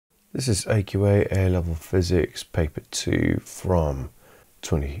This is AQA A-Level Physics, Paper 2 from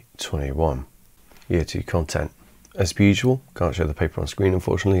 2021, Year 2 content. As per usual, can't show the paper on screen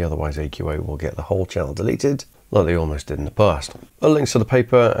unfortunately, otherwise AQA will get the whole channel deleted, like they almost did in the past. Links to the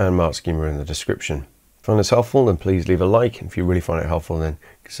paper and mark schema in the description. If you find this helpful, then please leave a like, and if you really find it helpful, then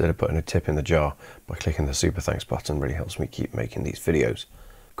consider putting a tip in the jar by clicking the super thanks button. Really helps me keep making these videos.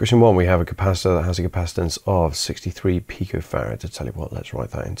 Question 1, we have a capacitor that has a capacitance of 63 picofarad. To tell you what, let's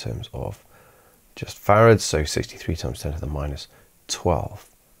write that in terms of just farads, so 63 times 10 to the minus 12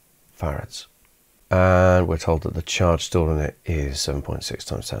 farads. And we're told that the charge stored in it is 7.6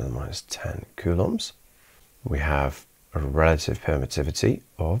 times 10 to the minus 10 coulombs. We have a relative permittivity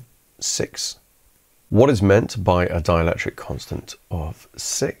of 6. What is meant by a dielectric constant of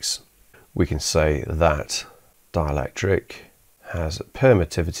 6? We can say that dielectric has a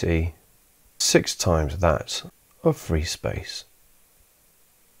permittivity 6 times that of free space.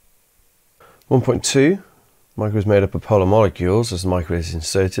 1.2, micro is made up of polar molecules. As the micro is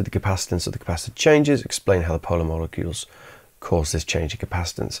inserted, the capacitance of the capacitor changes. Explain how the polar molecules cause this change in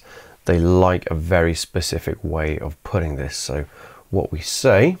capacitance. They like a very specific way of putting this. So what we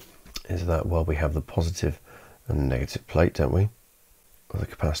say is that, well, we have the positive and negative plate, don't we, of the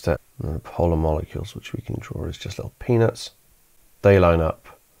capacitor, and the polar molecules, which we can draw as just little peanuts. They line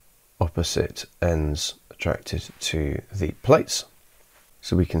up opposite ends attracted to the plates.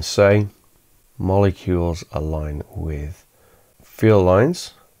 So we can say molecules align with field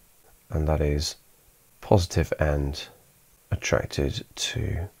lines, and that is positive end attracted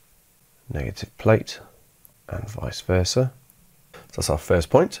to negative plate and vice versa. So that's our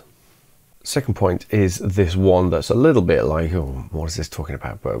first point. Second point is this one that's a little bit like, oh, what is this talking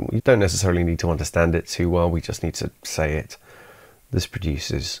about? But we don't necessarily need to understand it too well. We just need to say it. This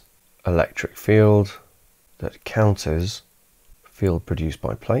produces electric field that counters field produced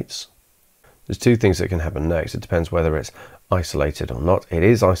by plates. There's two things that can happen next. It depends whether it's isolated or not. It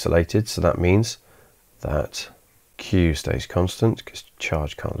is isolated, so that means that Q stays constant because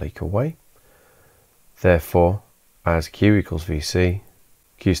charge can't leak away. Therefore, as Q equals Vc,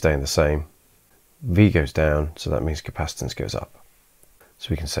 Q staying the same, V goes down, so that means capacitance goes up. So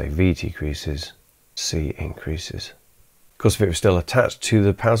we can say V decreases, C increases. Of course, if it was still attached to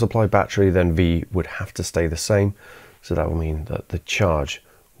the power supply battery, then V would have to stay the same. So that would mean that the charge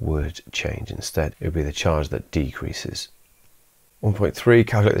would change instead. It would be the charge that decreases. 1.3,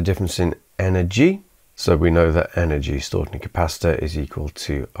 calculate the difference in energy. So we know that energy stored in a capacitor is equal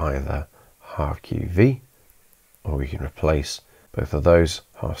to either half QV, or we can replace both of those,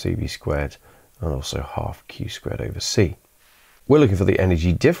 half CV squared and also half Q squared over C. We're looking for the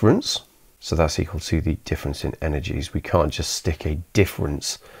energy difference. So that's equal to the difference in energies. We can't just stick a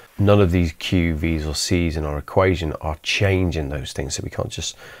difference. None of these Q, V's or C's in our equation are changing those things. So we can't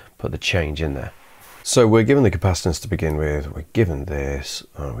just put the change in there. So we're given the capacitance to begin with. We're given this,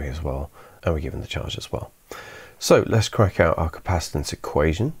 aren't we, as well? And we're given the charge as well. So let's crack out our capacitance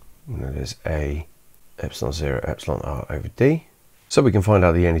equation. And that is A epsilon 0 epsilon R over D. So we can find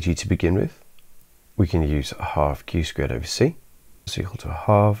out the energy to begin with. We can use half Q squared over C. Is equal to a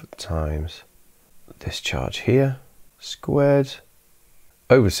half times this charge here squared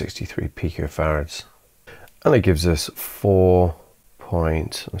over 63 picofarads, and it gives us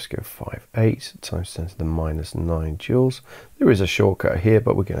 4.58 times 10 to the minus 9 joules. There is a shortcut here,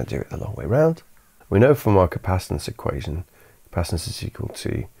 but we're going to do it the long way round. We know from our capacitance equation, capacitance is equal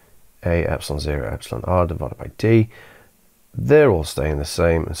to A epsilon 0 epsilon R divided by D. They're all staying the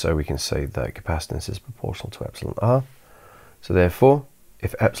same, and so we can say that capacitance is proportional to epsilon R. So therefore,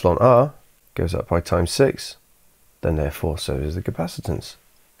 if epsilon R goes up by times 6, then therefore so does the capacitance.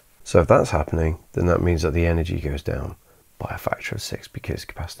 So if that's happening, then that means that the energy goes down by a factor of 6 because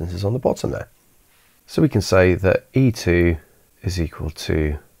capacitance is on the bottom there. So we can say that E2 is equal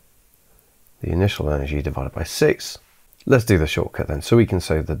to the initial energy divided by 6. Let's do the shortcut then. So we can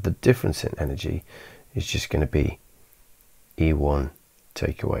say that the difference in energy is just going to be E1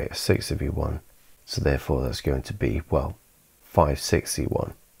 take away a 6 of E1. So therefore that's going to be, well,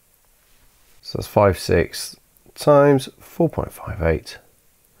 5/6 So that's 5/6 times 4.58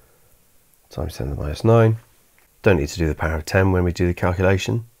 times 10 to the minus 9. Don't need to do the power of 10 when we do the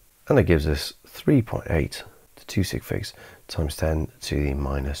calculation. And it gives us 3.8 to 2 sig figs times 10 to the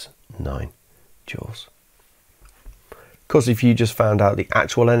minus 9 joules. Of course, if you just found out the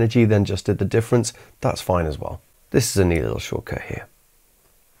actual energy, then just did the difference, that's fine as well. This is a neat little shortcut here.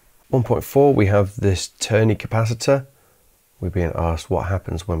 1.4, we have this turny capacitor. We're being asked what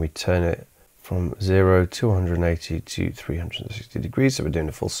happens when we turn it from 0 to 180 to 360 degrees. So we're doing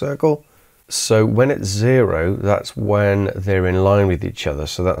a full circle. So when it's 0, that's when they're in line with each other.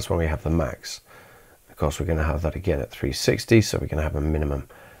 So that's when we have the max. Of course, we're going to have that again at 360. So we're going to have a minimum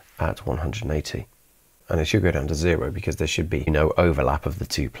at 180. And it should go down to 0 because there should be no overlap of the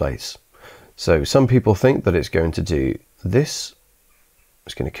two plates. So some people think that it's going to do this.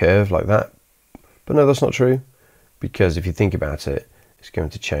 It's going to curve like that. But no, that's not true. Because if you think about it, it's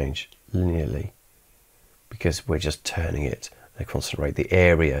going to change linearly. Because we're just turning it at a constant rate. The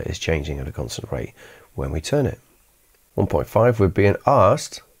area is changing at a constant rate when we turn it. 1.5, we're being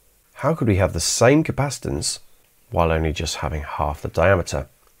asked, how could we have the same capacitance while only just having half the diameter?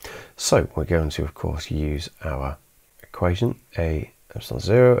 So we're going to, of course, use our equation, A epsilon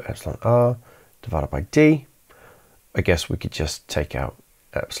 0, epsilon r, divided by d. I guess we could just take out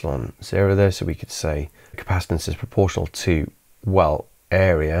epsilon 0 there, so we could say capacitance is proportional to, well,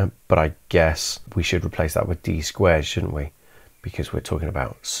 area, but I guess we should replace that with d squared, shouldn't we? Because we're talking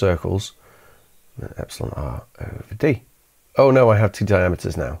about circles. Epsilon r over d. Oh no, I have two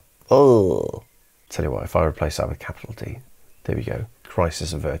diameters now. Oh, tell you what, if I replace that with capital D, there we go,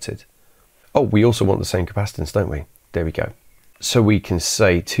 crisis averted. Oh, we also want the same capacitance, don't we? There we go. So we can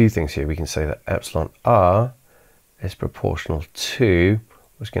say two things here. We can say that epsilon r is proportional to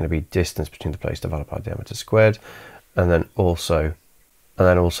what's going to be distance between the plates divided by diameter squared, and then also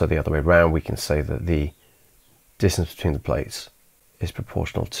the other way around, we can say that the distance between the plates is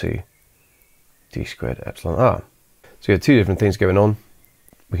proportional to d squared epsilon r. So we have two different things going on.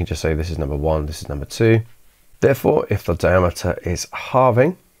 We can just say this is number 1, this is number 2. Therefore, if the diameter is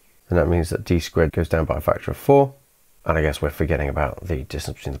halving, then that means that d squared goes down by a factor of 4. And I guess we're forgetting about the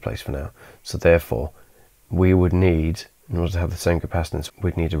distance between the plates for now. So therefore, we would need, in order to have the same capacitance,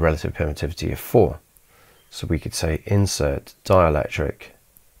 we'd need a relative permittivity of 4. So we could say insert dielectric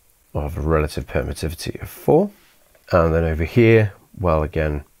of a relative permittivity of 4. And then over here, well,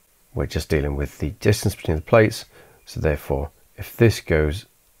 again, we're just dealing with the distance between the plates. So therefore, if this goes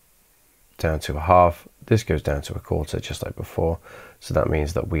down to a half, this goes down to a quarter, just like before. So that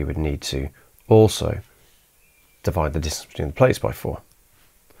means that we would need to also divide the distance between the plates by 4.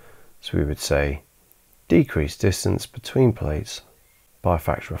 So we would say decrease distance between plates by a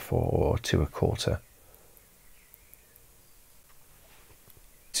factor of 4, or to a quarter.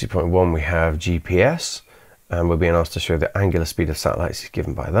 2.1, we have GPS, and we're being asked to show the angular speed of satellites is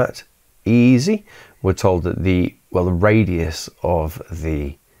given by that. Easy. We're told that the radius of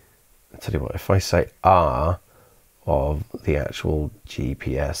the, I'll tell you what, if I say r of the actual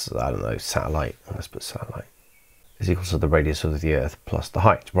GPS, I don't know, satellite, let's put satellite, is equal to the radius of the Earth plus the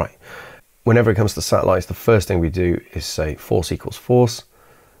height, right? Whenever it comes to satellites, the first thing we do is say force equals force.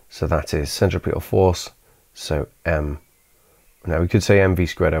 So that is centripetal force. So m, now we could say mv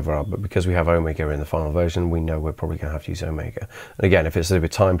squared over r, but because we have omega in the final version, we know we're probably going to have to use omega. And again, if it's a little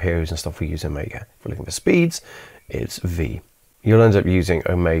bit time periods and stuff, we use omega. If we're looking for speeds, it's v. You'll end up using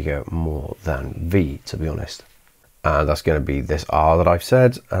omega more than v, to be honest. And that's going to be this r that I've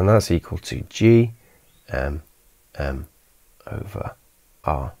said, and that's equal to g m over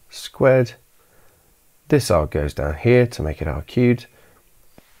r squared. This r goes down here to make it r cubed.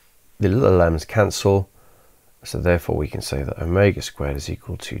 The little m's cancel, so therefore we can say that omega squared is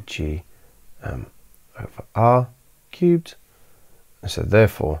equal to g over r cubed. And so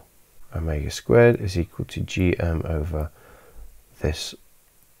therefore omega squared is equal to gm over this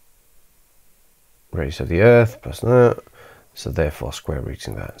radius of the Earth plus that. So therefore square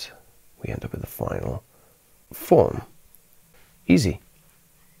rooting that, we end up with the final form. Easy.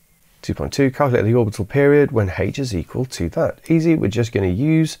 2.2, calculate the orbital period when h is equal to that. Easy, we're just going to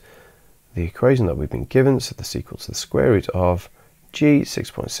use the equation that we've been given. So this equals to the square root of g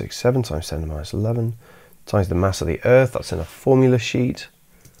 6.67 times 10 to the minus 11 times the mass of the Earth. That's in a formula sheet.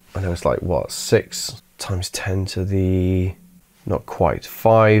 I know it's like, what, 6 times 10 to the, not quite,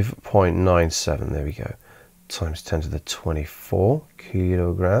 5.97, there we go, times 10 to the 24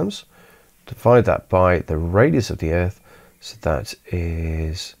 kilograms. Divide that by the radius of the Earth, so that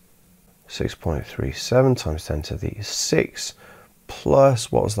is 6.37 times 10 to the 6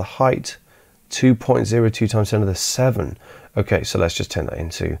 plus, what was the height? 2.02 times 10 to the 7. Okay, so let's just turn that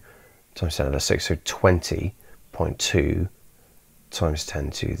into times 10 to the 6, so 20.2 times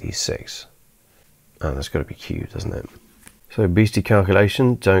 10 to the 6. And that's got to be cubed, doesn't it? So beastie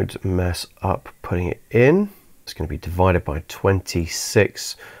calculation, don't mess up putting it in. It's going to be divided by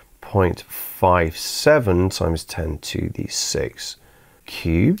 26.57 times 10 to the 6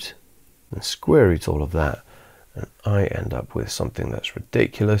 cubed, and square root all of that, and I end up with something that's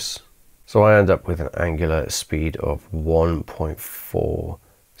ridiculous. So I end up with an angular speed of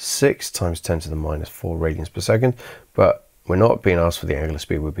 1.46 times 10 to the minus 4 radians per second, but We're not being asked for the angular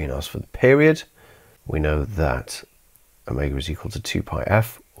speed, we're being asked for the period. We know that omega is equal to 2 pi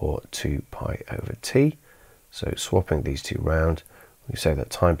f, or 2 pi over t. So swapping these two round, we say that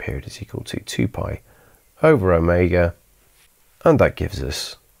time period is equal to 2 pi over omega, and that gives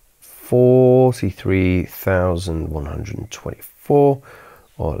us 43,124,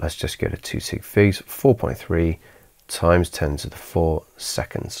 or let's just go to 2 sig figs, 4.3 times 10 to the 4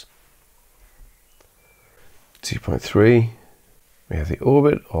 seconds. 2.3, we have the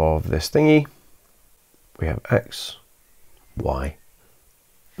orbit of this thingy, we have x, y,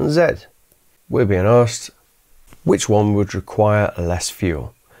 and z. We're being asked which one would require less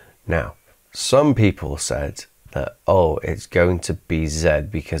fuel. Now, some people said that, oh, it's going to be z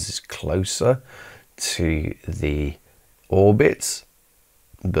because it's closer to the orbit,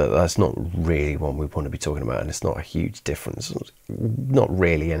 but that's not really what we want to be talking about, and it's not a huge difference, not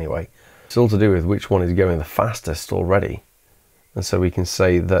really anyway. It's all to do with which one is going the fastest already, and so we can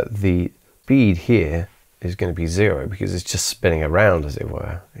say that the speed here is going to be 0 because it's just spinning around, as it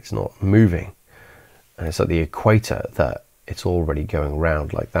were. It's not moving, and it's at the equator that it's already going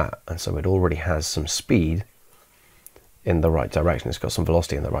round like that, and so it already has some speed in the right direction. It's got some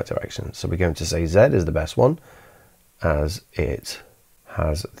velocity in the right direction, so we're going to say z is the best one, as it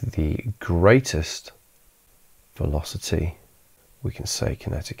has the greatest velocity, we can say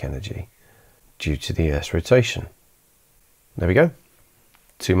kinetic energy, due to the Earth's rotation. There we go,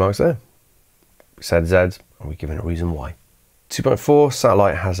 2 marks there. We said z, and we're given a reason why. 2.4,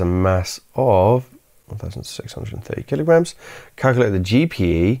 satellite has a mass of 1,630 kilograms. Calculate the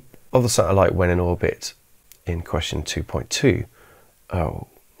GPE of the satellite when in orbit in question 2.2. Oh,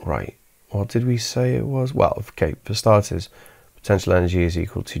 right. What did we say it was? Well, okay, for starters, potential energy is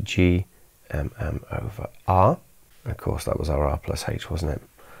equal to G_m_m over R. And of course, that was our R plus H, wasn't it?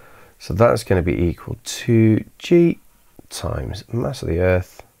 So that's going to be equal to G times mass of the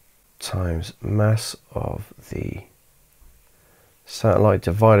Earth times mass of the satellite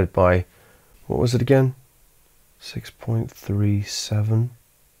divided by, what was it again? 6.37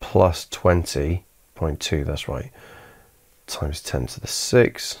 plus 20.2, that's right, times 10 to the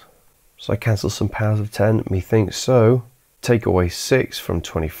 6. So I cancel some powers of 10, methinks so. Take away 6 from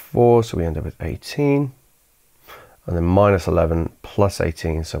 24, so we end up with 18. And then minus 11 plus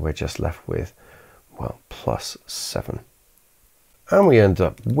 18, so we're just left with, well, plus 7. And we end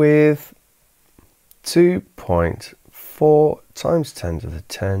up with 2.4 times 10 to the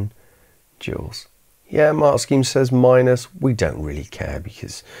 10 joules. Yeah, Mark Scheme says minus. We don't really care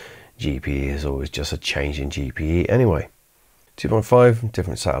because GPE is always just a change in GPE anyway. 2.5,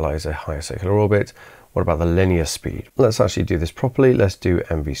 different satellites, a higher circular orbit. What about the linear speed? Let's actually do this properly. Let's do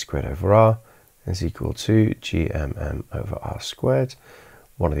mv squared over r is equal to gmm over r squared.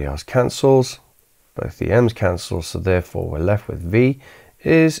 One of the r's cancels, both the m's cancel, so therefore we're left with v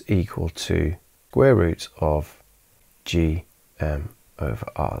is equal to square root of gm over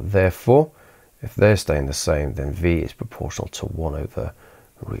r. Therefore, if they're staying the same, then v is proportional to 1 over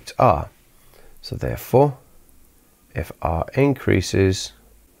root r. So therefore, if r increases,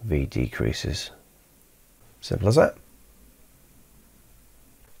 v decreases. Simple as that.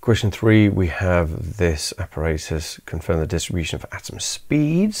 Question 3, we have this apparatus confirm the distribution of atom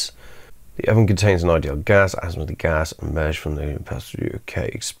speeds. The oven contains an ideal gas, atoms of the gas emerge from the capacity. Okay,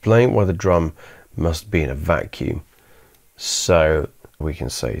 explain why the drum must be in a vacuum. So we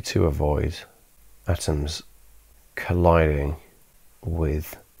can say to avoid atoms colliding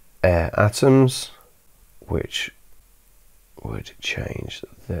with air atoms, which would change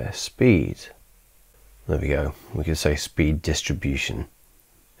their speed. There we go. We could say speed distribution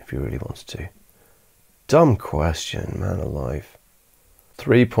if you really wanted to. Dumb question, man alive.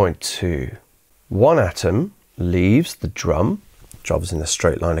 3.2. One atom leaves the drum, travels in a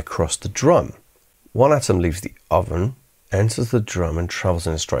straight line across the drum. One atom leaves the oven, enters the drum and travels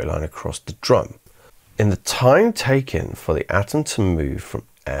in a straight line across the drum. In the time taken for the atom to move from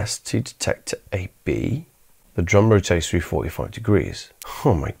S to detector AB, the drum rotates through 45 degrees.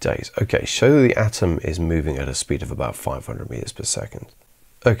 Oh my days. Okay, show that the atom is moving at a speed of about 500 meters per second.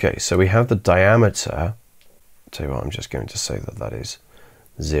 Okay, so we have the diameter. Tell you what, I'm just going to say that that is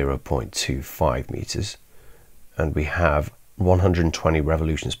 0.25 meters. And we have 120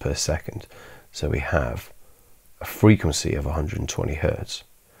 revolutions per second. So we have a frequency of 120 hertz.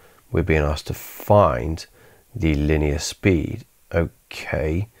 We're being asked to find the linear speed.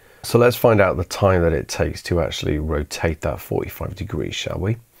 Okay. So let's find out the time that it takes to actually rotate that 45 degrees, shall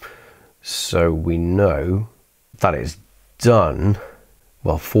we? So we know that it's done,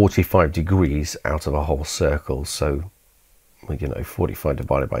 well, 45 degrees out of a whole circle. So well, you know, 45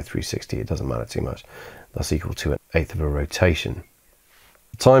 divided by 360, it doesn't matter too much. That's equal to 1/8 of a rotation.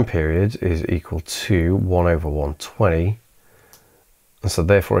 The time period is equal to 1 over 120. And so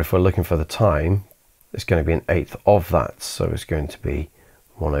therefore, if we're looking for the time, it's going to be 1/8 of that. So it's going to be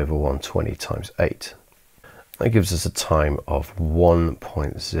 1 over 120 times 8. That gives us a time of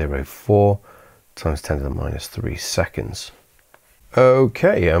 1.04 times 10 to the minus 3 seconds.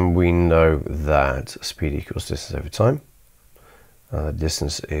 Okay, and we know that speed equals distance over time. The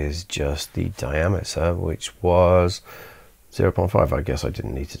distance is just the diameter, which was 0.5. I guess I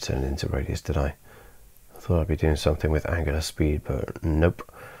didn't need to turn it into radius, did I? I thought I'd be doing something with angular speed, but nope.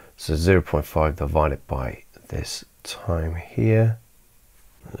 So 0.5 divided by this time here.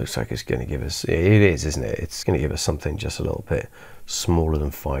 It looks like it's going to give us, it is, isn't it? It's going to give us something just a little bit smaller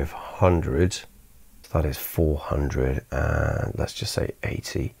than 500. That is 400 and let's just say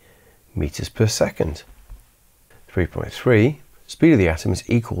 80 meters per second. 3.3, speed of the atom is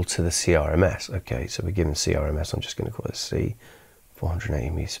equal to the CRMS. Okay, so we're given CRMS, I'm just going to call it C, 480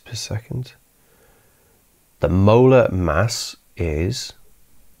 meters per second. The molar mass is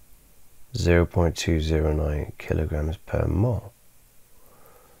 0.209 kilograms per mole.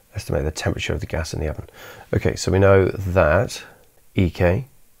 Estimate the temperature of the gas in the oven. Okay, so we know that EK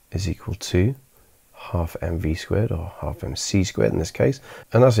is equal to half mv squared, or half mc squared in this case,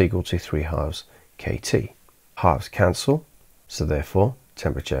 and that's equal to 3/2 kT. Halves cancel, so therefore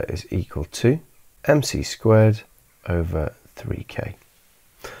temperature is equal to mc squared over 3k.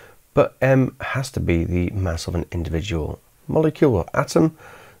 But m has to be the mass of an individual molecule or atom,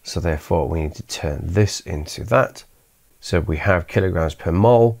 so therefore we need to turn this into that. So we have kilograms per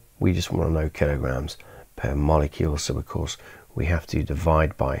mole, we just want to know kilograms per molecule, so of course we have to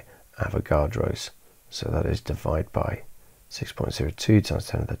divide by Avogadro's. So that is divide by 6.02 times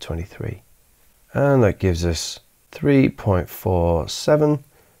 10 to the 23. And that gives us 3.47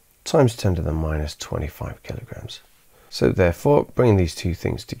 times 10 to the minus 25 kilograms. So therefore, bringing these two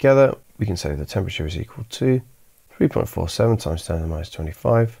things together, we can say the temperature is equal to 3.47 times 10 to the minus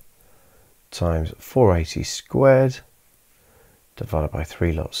 25 times 480 squared divided by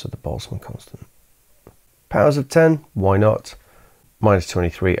 3 lots of the Boltzmann constant. Powers of 10, why not? Minus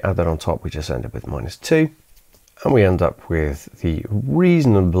 23, add that on top, we just end up with minus 2. And we end up with the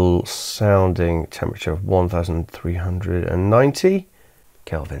reasonable sounding temperature of 1390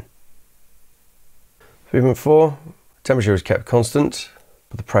 Kelvin. 3.4, temperature is kept constant,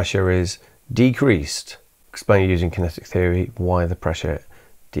 but the pressure is decreased. Explain using kinetic theory why the pressure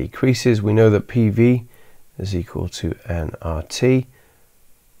decreases. We know that PV is equal to nRT.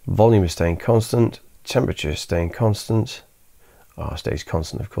 Volume is staying constant, temperature is staying constant. R stays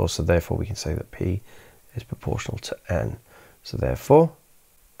constant, of course, so therefore we can say that P is proportional to N. So therefore,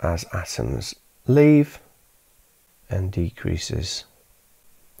 as atoms leave, N decreases,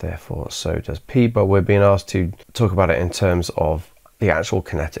 therefore so does P. But we're being asked to talk about it in terms of the actual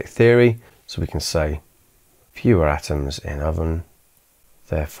kinetic theory. So we can say fewer atoms in oven,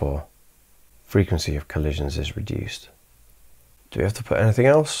 therefore frequency of collisions is reduced. Do we have to put anything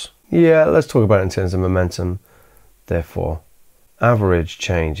else? Yeah, let's talk about it in terms of momentum. Therefore, average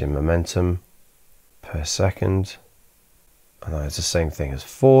change in momentum per second, and that is the same thing as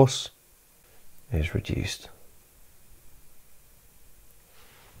force, is reduced.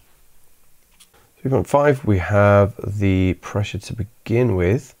 3.5, we have the pressure to begin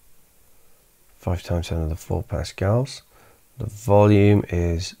with, 5 times 10 to the 4 pascals. The volume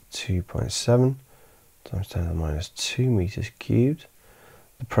is 2.7 times 10 to the minus 2 meters cubed.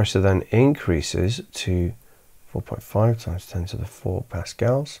 The pressure then increases to 4.5 times 10 to the 4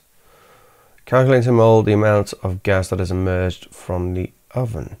 pascals. Calculate in mole the amount of gas that has emerged from the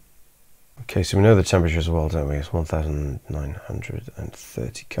oven. Okay, so we know the temperature as well, don't we? It's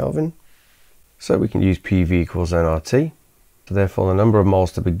 1930 Kelvin. So we can use PV equals nRT. So therefore the number of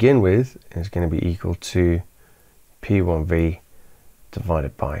moles to begin with is going to be equal to P1V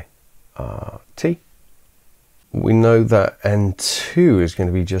divided by RT. We know that N2 is going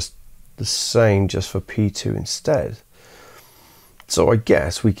to be just the same just for P2 instead. So I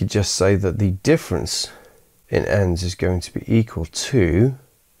guess we could just say that the difference in N's is going to be equal to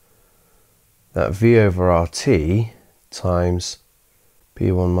that V over RT times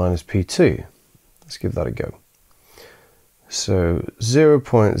P1 minus P2. Let's give that a go. So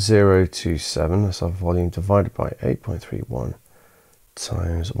 0.027, that's our volume, divided by 8.31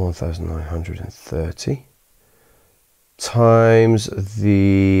 times 1930 times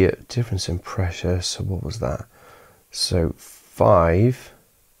the difference in pressure. So what was that? So 5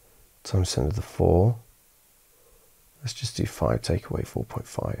 times 10 to the 4. Let's just do 5, take away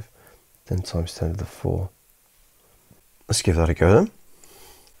 4.5. Then times 10 to the 4. Let's give that a go then.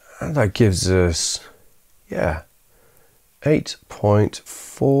 And that gives us, yeah,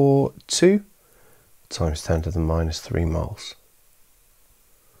 8.42 times 10 to the minus 3 moles.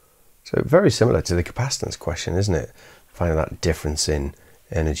 So very similar to the capacitance question, isn't it? Finding that difference in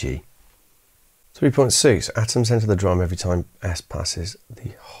energy. 3.6, atoms enter the drum every time S passes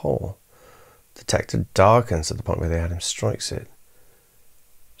the hole. Detector darkens at the point where the atom strikes it.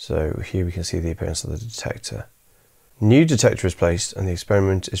 So here we can see the appearance of the detector. New detector is placed and the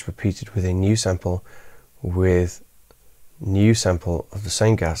experiment is repeated with a new sample of the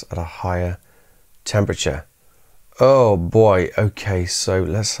same gas at a higher temperature. Oh boy, okay, so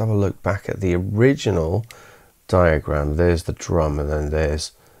let's have a look back at the original diagram. There's the drum and then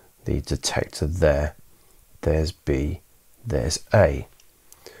there's the detector there. There's B, there's A.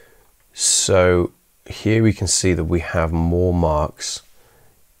 So here we can see that we have more marks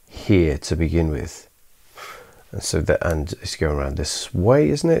here to begin with. And so and it's going around this way,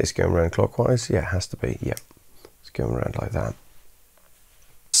 isn't it? It's going around clockwise. Yeah, it has to be. Yeah, it's going around like that.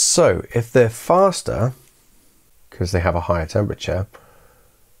 So if they're faster, because they have a higher temperature,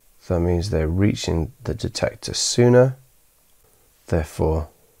 that means they're reaching the detector sooner. Therefore,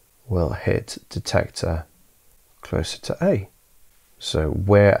 we'll hit detector closer to A. So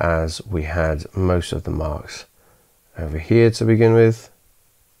whereas we had most of the marks over here to begin with,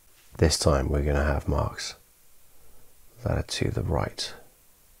 this time we're going to have marks that are to the right.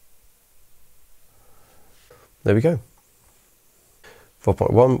 There we go.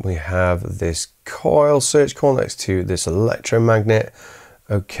 4.1, we have this coil, search coil next to this electromagnet.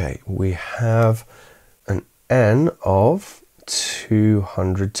 Okay, we have an N of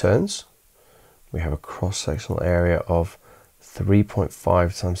 200 turns. We have a cross-sectional area of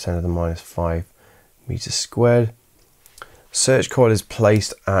 3.5 times 10 to the minus 5 meters squared. Search coil is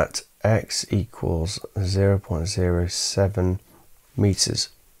placed at x equals 0.07 meters.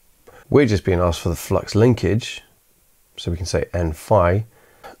 We're just being asked for the flux linkage, so we can say n phi,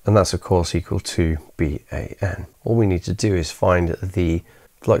 and that's of course equal to BAN. All we need to do is find the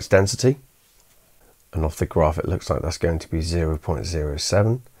flux density, and off the graph it looks like that's going to be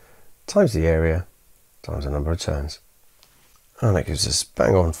 0.07 times the area times the number of turns. And that gives us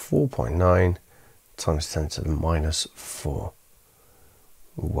bang on 4.9 times 10 to the minus 4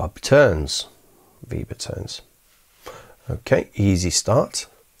 Weber turns. Okay, easy start.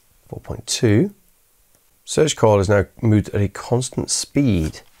 4.2. Search coil is now moved at a constant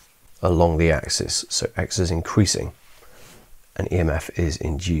speed along the axis. So X is increasing and EMF is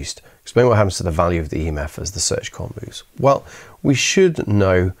induced. Explain what happens to the value of the EMF as the search coil moves. Well, we should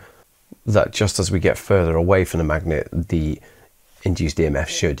know that just as we get further away from the magnet, the induced EMF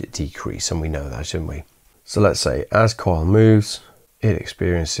should decrease, and we know that, shouldn't we? So let's say as coil moves, it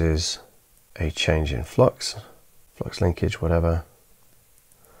experiences a change in flux linkage, whatever.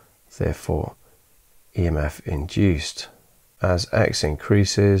 Therefore, EMF induced. As X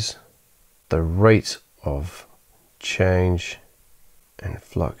increases, the rate of change in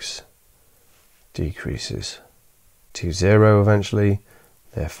flux decreases to 0 eventually.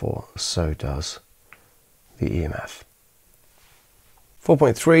 Therefore, so does the EMF.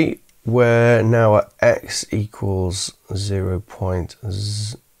 4.3, we're now at X equals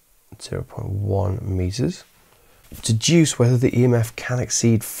 0.1 meters. Deduce whether the EMF can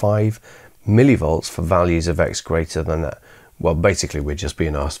exceed 5 millivolts for values of X greater than that. Well, basically we're just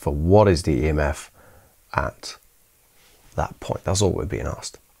being asked for what is the EMF at that point. That's all we're being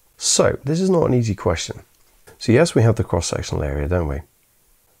asked. So this is not an easy question. So yes, we have the cross-sectional area, don't we?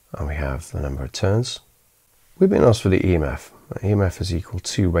 And we have the number of turns. We've been asked for the EMF. EMF is equal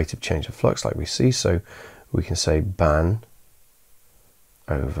to rate of change of flux, like we see, so we can say BAN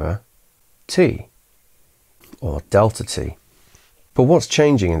over T, or delta T. But what's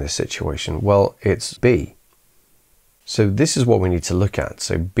changing in this situation? Well, it's B. So this is what we need to look at.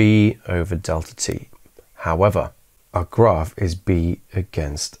 So B over delta T. However, our graph is B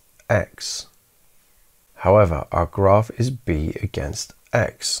against X. However, our graph is B against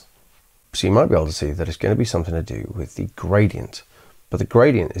X. So you might be able to see that it's going to be something to do with the gradient. But the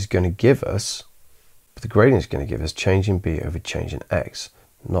gradient is going to give us change in B over change in X,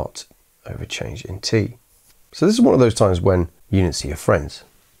 not over change in T. So this is one of those times when units see your friends.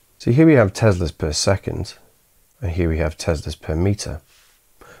 So here we have Teslas per second, and here we have Teslas per meter.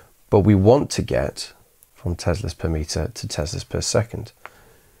 But we want to get from Teslas per meter to Teslas per second.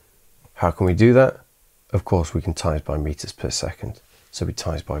 How can we do that? Of course, we can times by meters per second. So we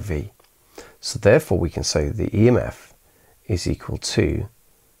times by V. So therefore we can say the EMF is equal to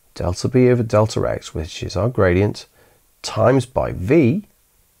delta B over delta X, which is our gradient, times by V,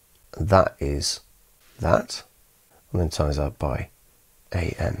 that is that, and then times that by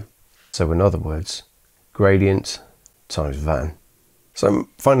AM. So in other words, gradient times Van. So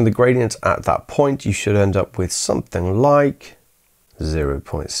finding the gradient at that point, you should end up with something like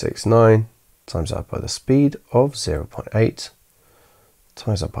 0.69 times that by the speed of 0.8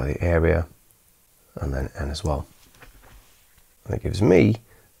 times that by the area, and then n as well. And it gives me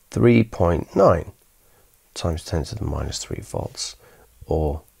 3.9 times 10 to the minus 3 volts,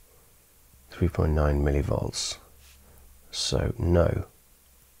 or 3.9 millivolts. So no.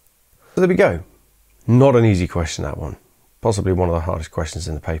 So there we go. Not an easy question, that one. Possibly one of the hardest questions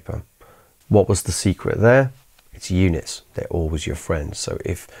in the paper. What was the secret there? It's units. They're always your friends. So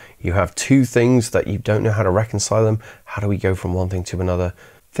if you have two things that you don't know how to reconcile them, how do we go from one thing to another?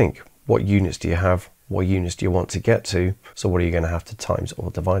 Think, what units do you have? What units do you want to get to? So what are you going to have to times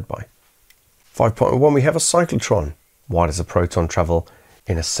or divide by? 5.1, we have a cyclotron. Why does a proton travel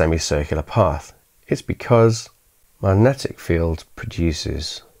in a semicircular path? It's because magnetic field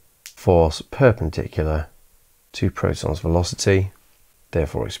produces force perpendicular to proton's velocity,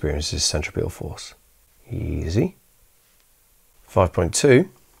 therefore experiences centripetal force. Easy. 5.2,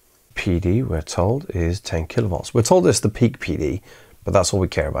 PD, we're told, is 10 kilovolts. We're told it's the peak PD, but that's all we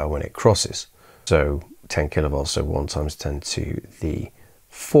care about when it crosses. So 10 kilovolts, so 1 times 10 to the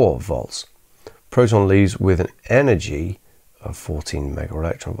 4 volts. Proton leaves with an energy of 14 mega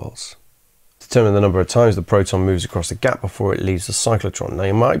electron volts. Determine the number of times the proton moves across the gap before it leaves the cyclotron. Now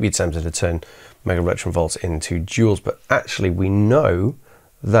you might be tempted to turn mega electron volts into joules, but actually we know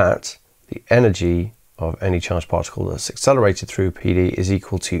that the energy of any charged particle that's accelerated through PD is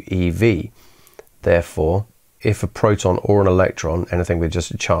equal to EV. Therefore, if a proton or an electron, anything with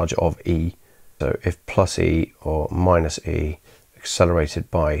just a charge of E, so if plus E or minus E accelerated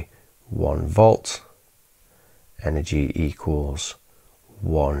by 1 volt, energy equals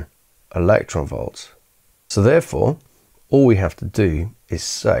 1 electron volt. So therefore, all we have to do is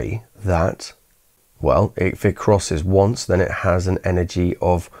say that, well, if it crosses once, then it has an energy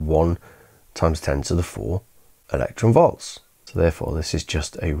of 1 times 10 to the 4 electron volts. So therefore, this is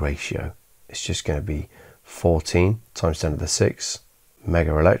just a ratio. It's just going to be 14 times 10 to the 6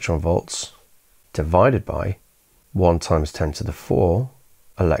 mega electron volts divided by 1 times 10 to the 4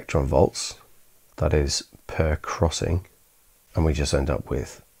 electron volts, that is per crossing, and we just end up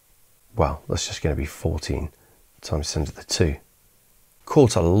with, well, that's just going to be 14 times 10 to the 2.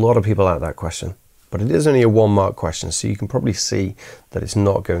 Caught a lot of people out that question, but it is only a 1 mark question, so you can probably see that it's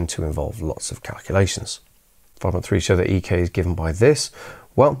not going to involve lots of calculations. 5.3, show that EK is given by this.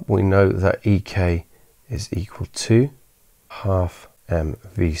 Well, we know that EK is equal to half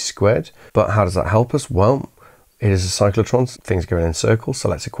mv squared, but how does that help us? Well, it is a cyclotron, things going in circles, so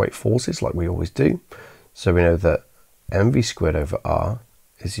let's equate forces like we always do. So we know that mv squared over r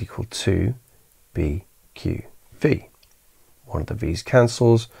is equal to bqv. One of the v's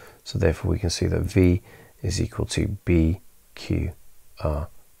cancels, so therefore we can see that v is equal to bqr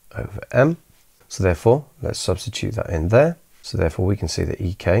over m. So therefore, let's substitute that in there. So therefore we can see that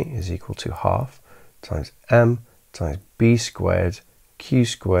EK is equal to half times m times b squared q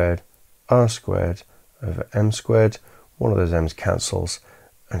squared r squared over m squared. One of those m's cancels,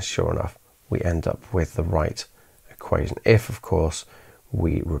 and sure enough, we end up with the right equation. If, of course,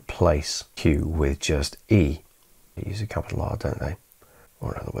 we replace q with just e. They use a capital R, don't they?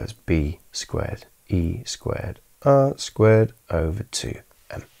 Or in other words, b squared e squared r squared over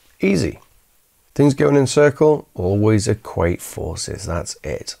 2m. Easy. Things going in circle, always equate forces, that's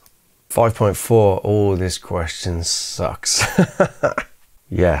it. 5.4, oh, this question sucks.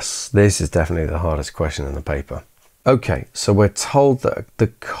 Yes, this is definitely the hardest question in the paper. Okay, so we're told that the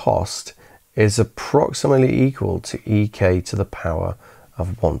cost is approximately equal to EK to the power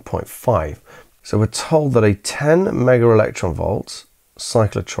of 1.5. So we're told that a 10 mega electron volt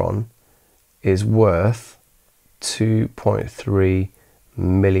cyclotron is worth 2.3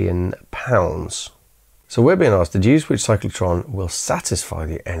 million pounds. So we're being asked to deduce which cyclotron will satisfy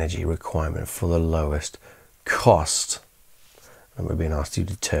the energy requirement for the lowest cost. And we're being asked to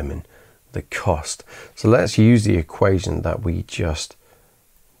determine the cost. So let's use the equation that we just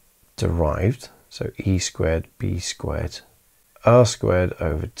derived. So E squared B squared R squared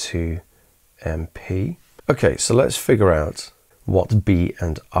over 2MP. Okay, so let's figure out what B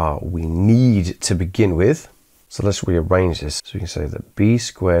and R we need to begin with. So let's rearrange this. So we can say that B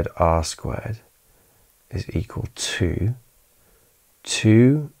squared R squared is equal to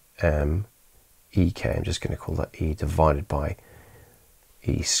 2m EK. I'm just going to call that E divided by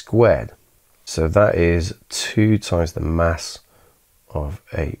E squared. So that is 2 times the mass of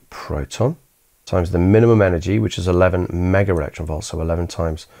a proton times the minimum energy, which is 11 mega electron volts. So 11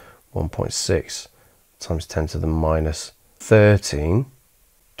 times 1.6 times 10 to the minus 13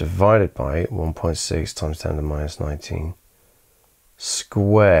 divided by 1.6 times 10 to the minus 19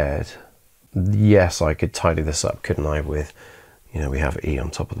 squared. Yes, I could tidy this up, couldn't I, with, we have E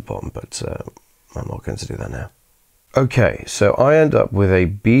on top of the bottom, but I'm not going to do that now. Okay, so I end up with a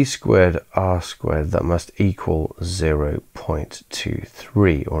b squared r squared that must equal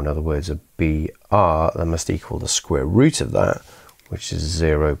 0.23, or in other words, a br that must equal the square root of that, which is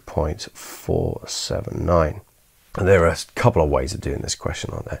 0.479. And there are a couple of ways of doing this question,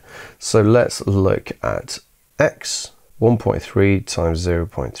 aren't there? So let's look at x, 1.3 times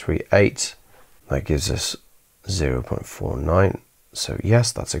 0.38. That gives us 0.49. So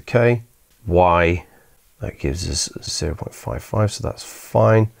yes, that's okay. Y, that gives us 0.55, so that's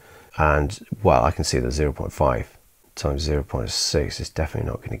fine. And well, I can see that 0.5 times 0.6 is definitely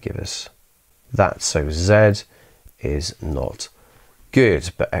not going to give us that. So Z is not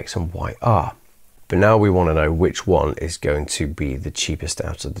good, but X and Y are. But now we want to know which one is going to be the cheapest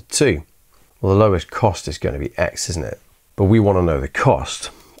out of the two. Well, the lowest cost is going to be X, isn't it? But we want to know the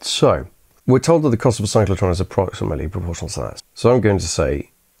cost. So we're told that the cost of a cyclotron is approximately proportional to that. So I'm going to say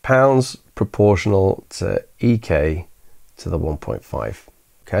pounds proportional to EK to the 1.5.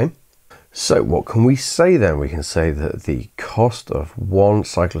 Okay. So what can we say then? We can say that the cost of one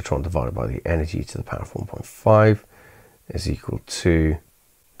cyclotron divided by the energy to the power of 1.5 is equal to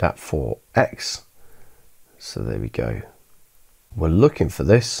that for X. So there we go. We're looking for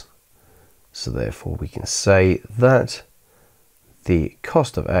this. So therefore we can say that the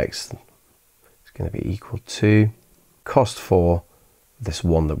cost of X is going to be equal to cost for this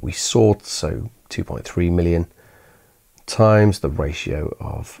one that we sought, so 2.3 million, times the ratio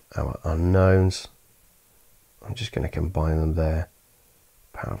of our unknowns. I'm just going to combine them there,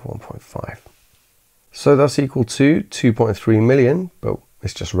 power of 1.5. So that's equal to 2.3 million, but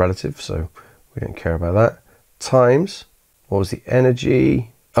it's just relative, so we don't care about that, times, what was the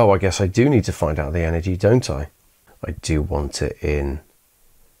energy? Oh, I guess I do need to find out the energy, don't I? I do want it in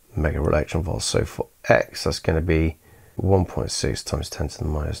mega electron volts. So for X, that's going to be 1.6 times 10 to the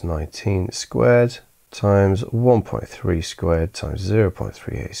minus 19 squared times 1.3 squared times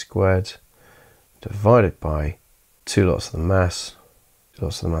 0.38 squared divided by 2 lots of the mass, 2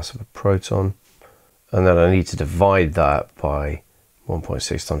 lots of the mass of a proton. And then I need to divide that by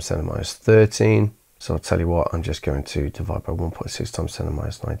 1.6 times 10 to the minus 13. So I'll tell you what, I'm just going to divide by 1.6 times 10 to the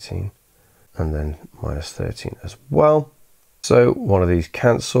minus 19 and then minus 13 as well. So one of these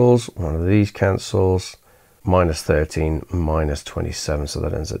cancels, one of these cancels, minus 13, minus 27, so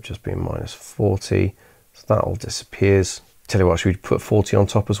that ends up just being minus 40. So that all disappears. Tell you what, should we put 40 on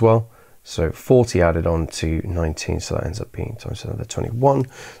top as well? So 40 added on to 19, so that ends up being times 10 to the 21.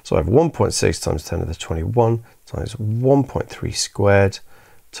 So I have 1.6 times 10 to the 21 times 1.3 squared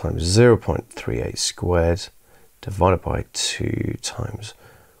times 0.38 squared divided by 2 times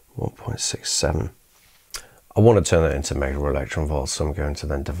 1.67. I want to turn that into mega electron volts, so I'm going to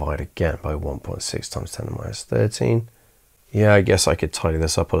then divide again by 1.6 times 10 to the minus 13. Yeah, I guess I could tidy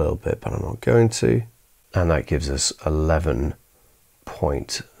this up a little bit, but I'm not going to. And that gives us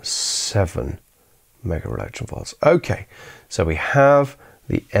 11.7 mega electron volts. Okay, so we have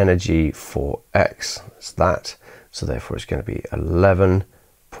the energy for X. It's that. So therefore it's going to be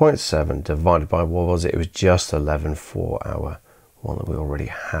 11.7 divided by, what was it? It was just 11 for our one that we already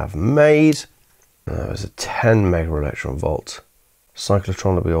have made. That was a 10 mega electron volt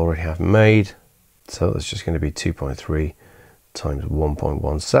cyclotron that we already have made. So that's just going to be 2.3 times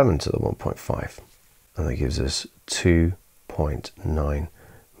 1.17 to the 1.5. And that gives us 2.9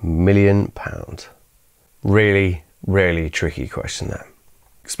 million pound. Really, really tricky question there.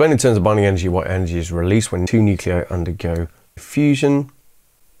 Explain in terms of binding energy what energy is released when two nuclei undergo fusion.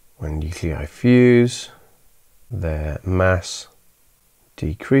 When nuclei fuse, their mass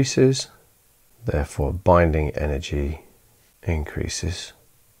decreases. Therefore, binding energy increases.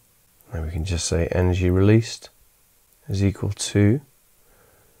 And we can just say energy released is equal to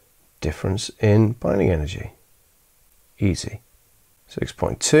difference in binding energy. Easy.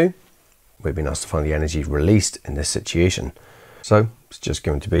 6.2. We've been asked to find the energy released in this situation. So it's just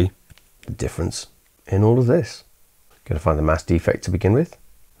going to be the difference in all of this. Going to find the mass defect to begin with.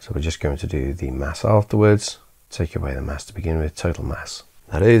 So we're just going to do the mass afterwards. Take away the mass to begin with, total mass.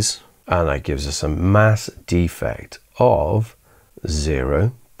 That is. And that gives us a mass defect of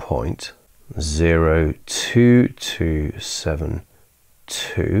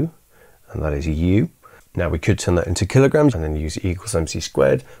 0.02272, and that is U. Now we could turn that into kilograms and then use E equals mc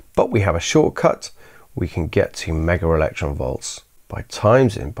squared, but we have a shortcut. We can get to mega electron volts by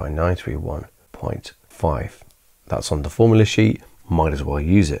times in by 931.5. That's on the formula sheet, might as well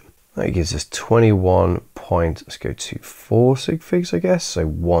use it. That gives us 21 point, let's go to 4 sig figs, I guess.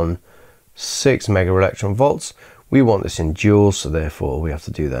 So 16 mega electron volts. We want this in joules, so therefore all we have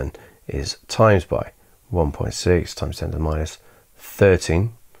to do then is times by 1.6 times 10 to the minus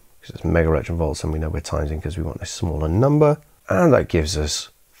 13, because it's mega electron volts, and we know we're timesing because we want a smaller number. And that gives us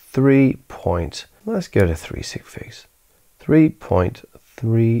 3 point, let's go to 3 sig figs.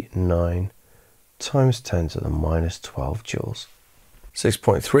 3.39 times 10 to the minus 12 joules.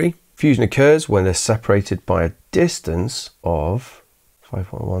 6.3, fusion occurs when they're separated by a distance of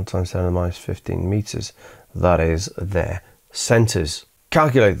 5.1 times 10 to the minus 15 meters. That is their centers.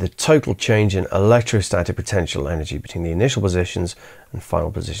 Calculate the total change in electrostatic potential energy between the initial positions and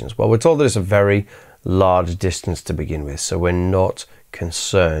final positions. Well, we're told that it's a very large distance to begin with, so we're not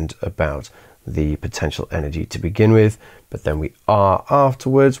concerned about the potential energy to begin with, but then we are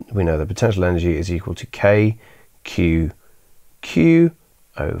afterwards. We know the potential energy is equal to K, Q, Q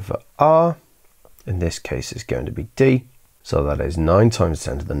over R. In this case, it's going to be D. So that is 9 times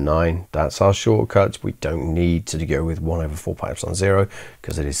 10 to the 9. That's our shortcut. We don't need to go with 1 over 4 pi epsilon 0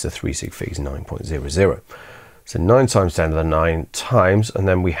 because it is the 3 sig figs 9.00. So 9 times 10 to the 9 times, and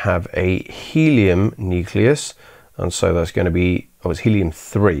then we have a helium nucleus. And so that's going to be, oh, it's helium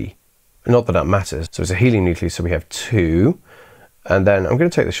 3. Not that that matters. So it's a helium nucleus, so we have 2. And then I'm going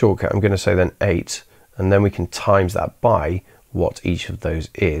to take the shortcut. I'm going to say then 8. And then we can times that by what each of those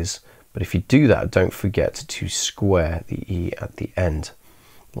is. But if you do that, don't forget to square the E at the end.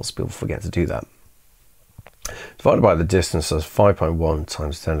 Lots of people forget to do that. Divided by the distance as 5.1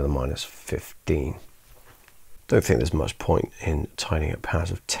 times 10 to the minus 15. Don't think there's much point in tidying up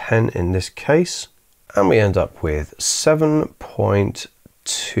powers of 10 in this case. And we end up with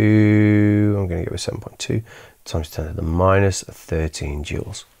 7.2, I'm going to go with 7.2 times 10 to the minus 13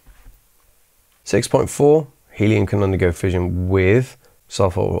 joules. 6.4, helium can undergo fission with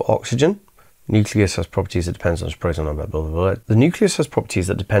sulfur or oxygen. Nucleus has properties that depend on its proton number, blah, blah, blah. The nucleus has properties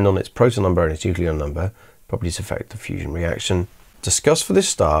that depend on its proton number and its nucleon number. Properties affect the fusion reaction. Discuss for this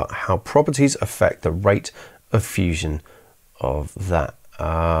start how properties affect the rate of fusion of that.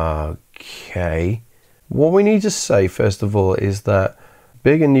 Okay. What we need to say, first of all, is that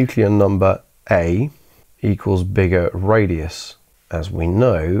bigger nucleon number A equals bigger radius. As we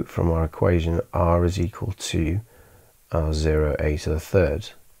know from our equation, R is equal to R0A to the third.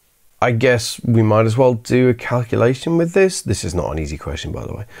 I guess we might as well do a calculation with this. This is not an easy question, by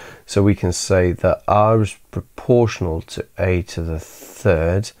the way. So we can say that R is proportional to A to the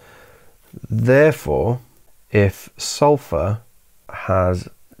third. Therefore, if sulfur has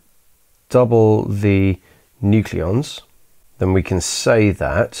double the nucleons, then we can say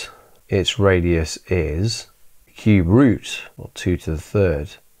that its radius is cube root, or 2 to the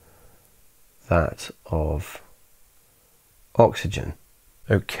third, that of oxygen.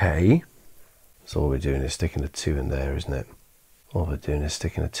 Okay, so all we're doing is sticking a 2 in there, isn't it? All we're doing is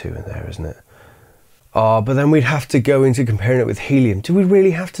sticking a 2 in there, isn't it? Oh, but then we'd have to go into comparing it with helium. Do we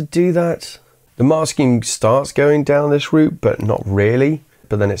really have to do that? The mark scheme starts going down this route, but not really.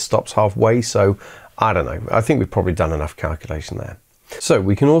 But then it stops halfway, so I don't know. I think we've probably done enough calculation there. So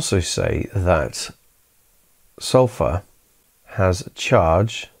we can also say that sulfur has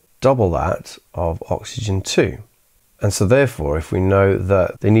charge double that of oxygen 2. And so therefore, if we know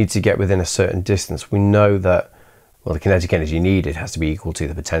that they need to get within a certain distance, we know that, well, the kinetic energy needed has to be equal to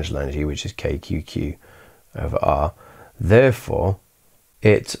the potential energy, which is KQQ over R. Therefore,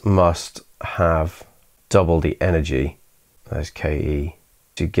 it must have double the energy, as KE,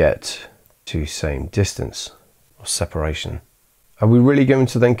 to get to same distance or separation. Are we really going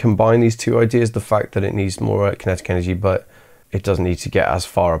to then combine these two ideas? The fact that it needs more kinetic energy, but it doesn't need to get as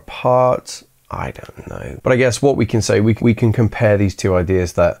far apart? I don't know. But I guess what we can say, we can compare these two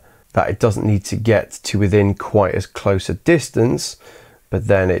ideas, that it doesn't need to get to within quite as close a distance, but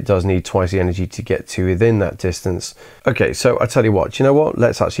then it does need twice the energy to get to within that distance. Okay, so I tell you what, you know what?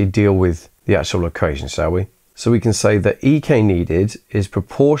 Let's actually deal with the actual equation, shall we? So we can say that EK needed is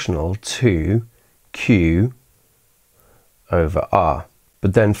proportional to Q over R.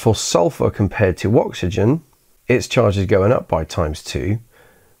 But then for sulfur compared to oxygen, its charge is going up by ×2.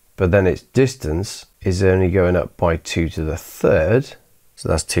 But then its distance is only going up by 2 to the third. So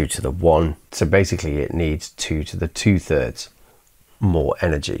that's 2 to the 1. So basically it needs 2 to the 2/3 more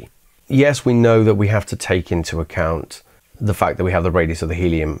energy. Yes, we know that we have to take into account the fact that we have the radius of the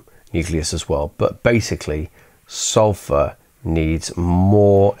helium nucleus as well. But basically, sulfur needs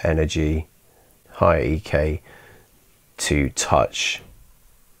more energy, higher EK, to touch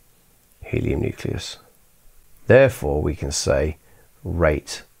helium nucleus. Therefore, we can say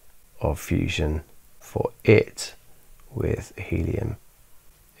rate of fusion for it with helium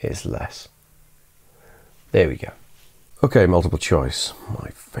is less. There we go. Okay, multiple choice, my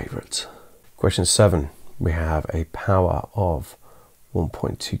favourite. Question 7, we have a power of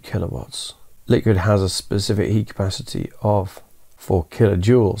 1.2 kilowatts. Liquid has a specific heat capacity of 4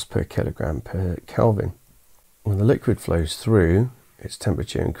 kilojoules per kilogram per Kelvin. When the liquid flows through, its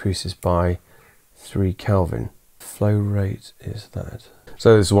temperature increases by 3 Kelvin. Flow rate is that.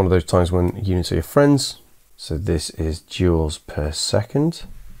 So this is one of those times when units are your friends. So this is joules per second.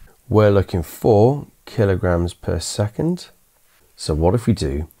 We're looking for kilograms per second. So what if we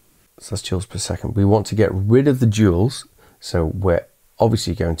do, so that's joules per second. We want to get rid of the joules. So we're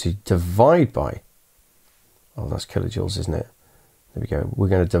obviously going to divide by, oh, that's kilojoules, isn't it? There we go. We're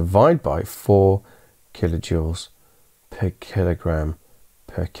going to divide by 4 kilojoules per kilogram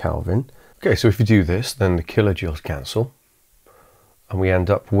per Kelvin. Okay, so if you do this, then the kilojoules cancel. And we end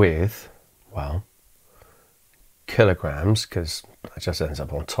up with, well, kilograms, because that just ends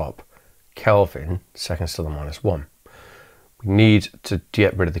up on top. Kelvin, seconds to the -1. We need to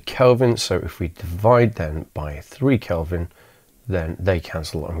get rid of the Kelvin, so if we divide then by 3 Kelvin, then they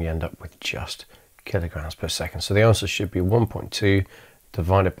cancel and we end up with just kilograms per second. So the answer should be 1.2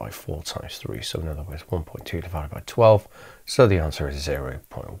 divided by 4 times 3. So in other words, 1.2 divided by 12. So the answer is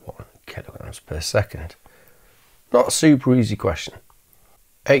 0.1 kilograms per second. Not a super easy question.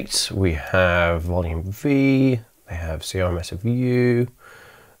 8, we have volume V, they have CRMS of U.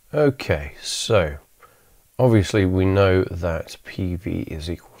 Okay, so obviously we know that PV is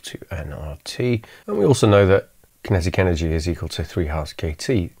equal to nRT, and we also know that kinetic energy is equal to 3/2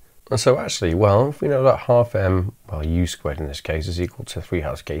 kT. And so actually, well, if we know that half m, well, U squared in this case, is equal to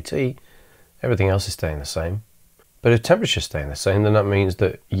 3/2 kT, everything else is staying the same. But if temperature is staying the same, then that means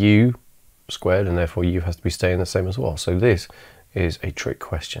that U squared, and therefore U has to be staying the same as well. So this is a trick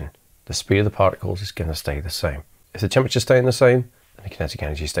question. The speed of the particles is going to stay the same. If the temperature is staying the same, then the kinetic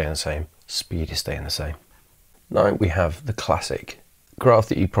energy is staying the same, speed is staying the same. Now we have the classic graph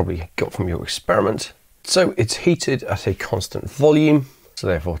that you probably got from your experiment. So it's heated at a constant volume, so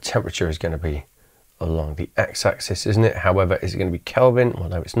therefore temperature is going to be along the x-axis, isn't it? However, is it going to be Kelvin? Well,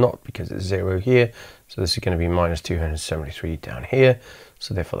 no, it's not, because it's 0 here. So this is going to be -273 down here.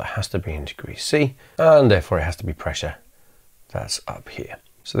 So therefore that has to be in degrees C, and therefore it has to be pressure. That's up here.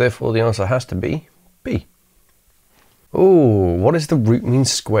 So therefore the answer has to be B. Oh, what is the root mean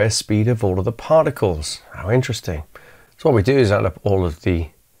square speed of all of the particles? How interesting. So what we do is add up all of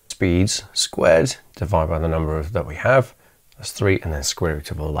the speeds squared, divide by the number that we have, that's 3, and then square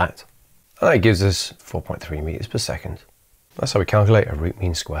root of all that. And that gives us 4.3 meters per second. That's how we calculate a root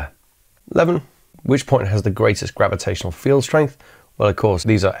mean square. 11. Which point has the greatest gravitational field strength? Well, of course,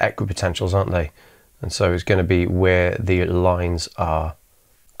 these are equipotentials, aren't they? And so it's going to be where the lines are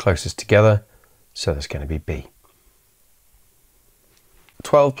closest together. So that's going to be B.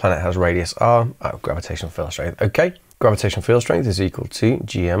 12. Planet has radius r. Oh, gravitational field strength. Okay. Gravitational field strength is equal to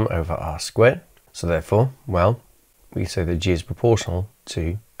gm over r squared. So therefore, well, we say that g is proportional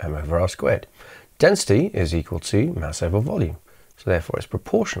to m over r squared. Density is equal to mass over volume. So therefore it's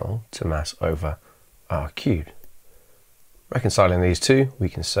proportional to mass over r cubed. Reconciling these two, we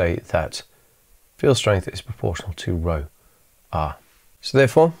can say that field strength is proportional to rho r. So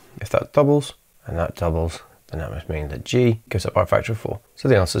therefore, if that doubles and that doubles, then that must mean that g goes up by a factor of 4. So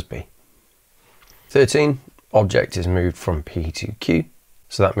the answer is B. 13. Object is moved from P to Q.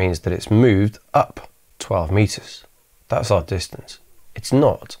 So that means that it's moved up 12 meters. That's our distance. It's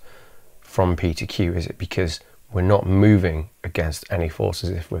not from P to Q, is it? Because we're not moving against any forces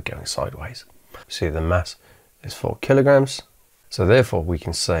if we're going sideways. See, the mass is 4 kilograms. So therefore we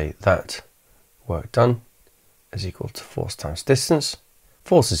can say that work done is equal to force times distance.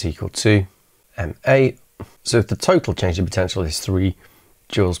 Force is equal to MA. So if the total change in potential is 3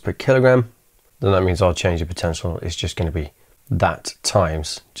 joules per kilogram, then that means our change in potential is just going to be that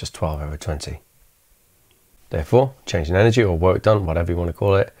times just 12 over 20. Therefore, change in energy or work done, whatever you want to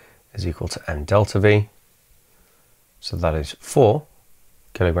call it, is equal to M delta V. So that is 4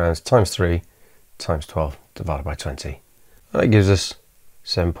 kilograms times 3 times 12 divided by 20. And that gives us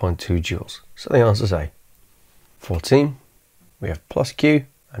 7.2 joules. So the answer is A. 14, we have plus Q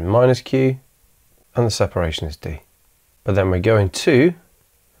and minus Q, and the separation is D. But then we're going to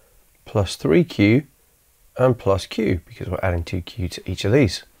plus 3Q and plus Q, because we're adding 2Q to each of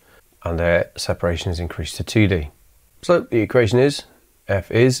these. And their separation is increased to 2D. So the equation is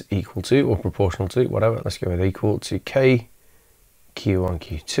F is equal to, or proportional to, whatever, let's go with equal to K Q1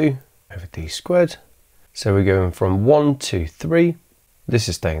 Q2 over D squared. So we're going from 1 to 3. This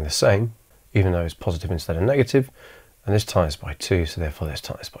is staying the same, even though it's positive instead of negative. And this times by 2, so therefore this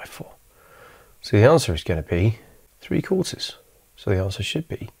times by 4. So the answer is going to be 3/4. So the answer should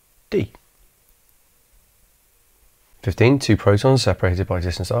be D. 15. Two protons separated by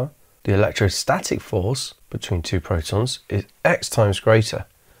distance r. The electrostatic force between two protons is x times greater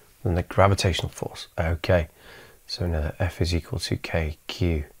than the gravitational force. Okay, so now that F is equal to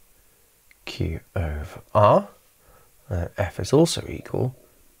kq over r, and F is also equal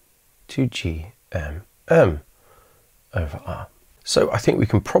to gmm over r. So I think we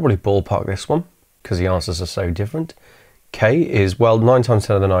can probably ballpark this one because the answers are so different. K is, well, 9 times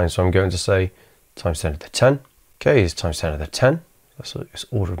 10 to the 9, so I'm going to say times 10 to the 10. K is times 10 to the 10, that's its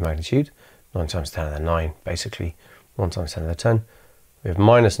order of magnitude. 9 times 10 to the 9, basically 1 times 10 to the 10. We have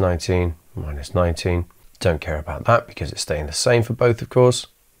minus 19, minus 19. Don't care about that because it's staying the same for both, of course.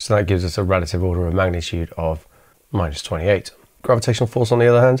 So that gives us a relative order of magnitude of minus 28. Gravitational force, on the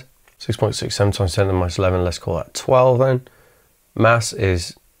other hand, 6.67 times 10 to the minus 11, let's call that 12 then. Mass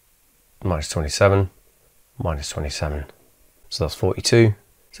is minus 27, minus 27. So that's 42.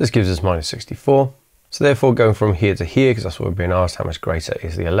 So this gives us minus 64. So therefore, going from here to here, because that's what we're being asked, how much greater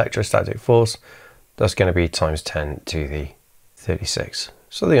is the electrostatic force? That's going to be times 10 to the 36.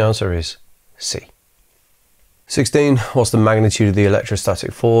 So the answer is C. 16. What's the magnitude of the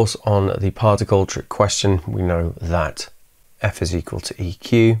electrostatic force on the particle? Trick question. We know that F is equal to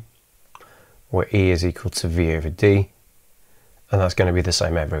EQ, where E is equal to V over D. And that's going to be the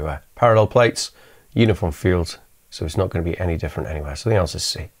same everywhere. Parallel plates, uniform field, so it's not going to be any different anywhere. So the answer is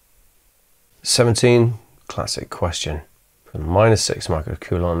C. 17, classic question. Minus 6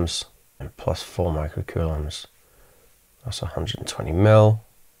 microcoulombs and plus 4 microcoulombs. That's 120 mil.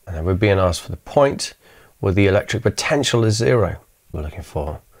 And then we're being asked for the point where the electric potential is 0. We're looking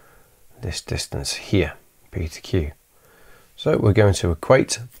for this distance here, P to Q. So we're going to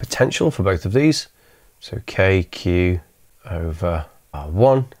equate potential for both of these. So KQ over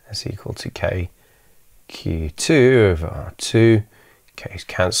R1 is equal to KQ2 over R2. K's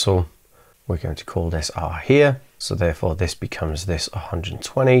cancel. We're going to call this R here. So therefore this becomes this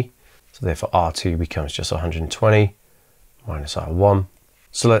 120. So therefore R2 becomes just 120 minus R1.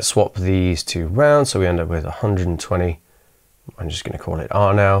 So let's swap these two round. So we end up with 120. I'm just going to call it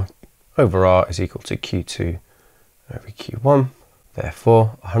R now. Over R is equal to Q2 over Q1.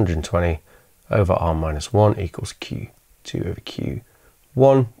 Therefore 120 over R minus 1 equals Q2 over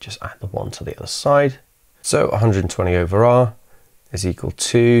Q1. Just add the 1 to the other side. So 120 over R is equal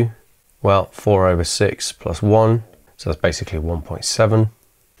to, well, 4 over 6 plus 1. So that's basically 1.7.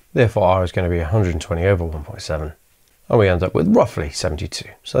 Therefore R is going to be 120 over 1.7. And we end up with roughly 72.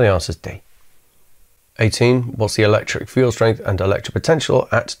 So the answer is D. 18. What's the electric field strength and electric potential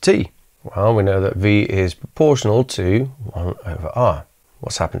at T? Well, we know that V is proportional to 1 over R.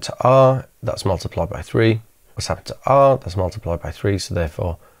 What's happened to R? That's multiplied by 3. What's happened to R? That's multiplied by 3. So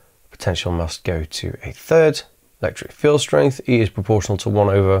therefore, potential must go to a third. Electric field strength, E is proportional to 1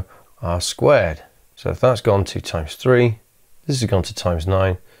 over R squared. So if that's gone to times 3, this has gone to times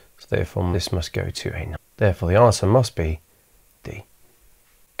 9. So therefore, this must go to a 9. Therefore, the answer must be D.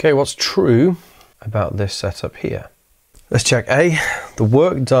 Okay, what's true about this setup here? Let's check A. The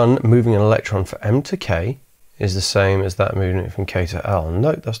work done moving an electron from M to K is the same as that moving it from K to L.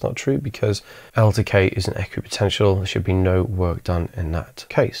 No, that's not true because L to K is an equipotential. There should be no work done in that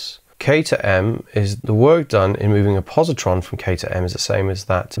case. K to M is the work done in moving a positron from K to M is the same as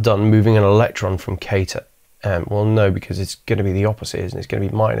that done moving an electron from K to M. Well, no, because it's going to be the opposite, isn't it? It's going to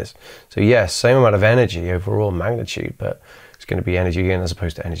be minus. So yes, same amount of energy overall magnitude, but it's going to be energy in as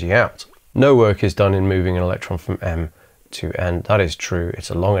opposed to energy out. No work is done in moving an electron from M to N. That is true. It's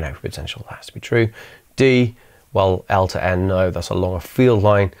a longer equipotential. That has to be true. D, well, L to N, no, that's a longer field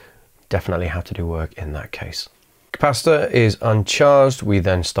line. Definitely have to do work in that case. Capacitor is uncharged. We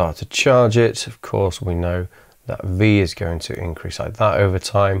then start to charge it. Of course, we know that V is going to increase like that over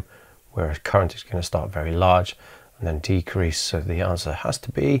time, whereas current is going to start very large and then decrease. So the answer has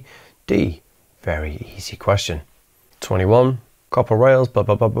to be D. Very easy question. 21. Copper rails, blah,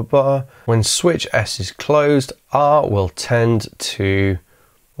 blah, blah, blah, blah. When switch S is closed, R will tend to,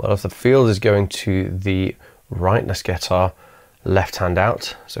 well, if the field is going to the right, let's get our left hand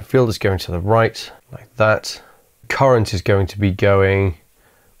out. So field is going to the right, like that. Current is going to be going,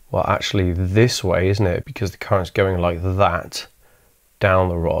 well, actually this way, isn't it? Because the current's going like that, down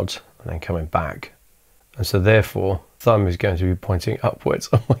the rod, and then coming back. And so therefore, thumb is going to be pointing upwards.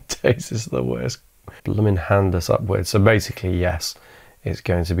 Oh my days, this is the worst. Blooming hand us upwards. So basically, yes, it's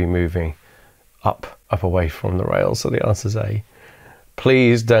going to be moving up away from the rail. So the answer is A.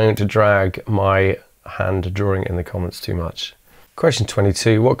 Please don't drag my hand drawing in the comments too much. Question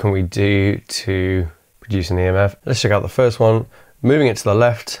 22, what can we do to produce an EMF? Let's check out the first one. Moving it to the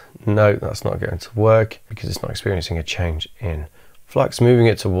left, no, that's not going to work because it's not experiencing a change in Flux, moving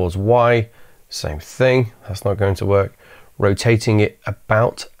it towards y, same thing, that's not going to work. Rotating it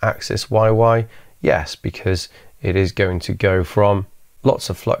about axis yy, yes, because it is going to go from lots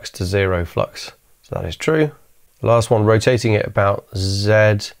of flux to zero flux. So that is true. The last one, rotating it about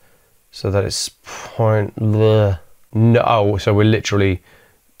z, so that it's no, so we're literally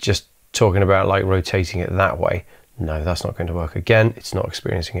just talking about like rotating it that way. No, that's not going to work again. It's not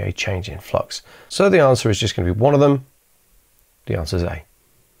experiencing a change in flux. So the answer is just going to be one of them. The answer is A.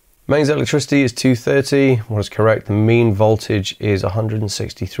 Mains electricity is 230. What is correct? The mean voltage is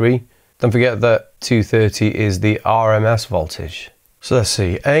 163. Don't forget that 230 is the RMS voltage. So let's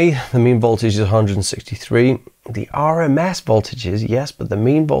see. A, the mean voltage is 163. The RMS voltage is, yes, but the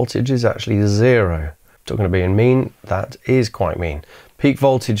mean voltage is actually 0. Talking about being mean, that is quite mean. Peak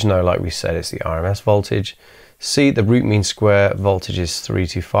voltage, no, like we said, it's the RMS voltage. C, the root mean square voltage is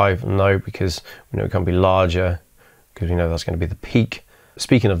 325. No, because we know it can be larger, because we know that's going to be the peak.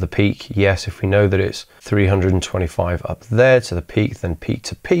 Speaking of the peak, yes, if we know that it's 325 up there to the peak, then peak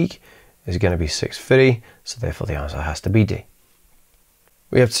to peak is going to be 650. So therefore the answer has to be D.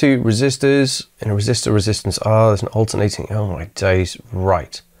 We have two resistors. In a resistor, resistance R, there's an alternating, oh my days,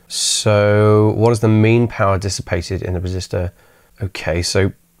 right. So what is the mean power dissipated in the resistor? Okay,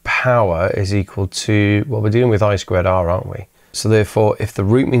 so power is equal to, well, we're dealing with I squared R, aren't we? So therefore, if the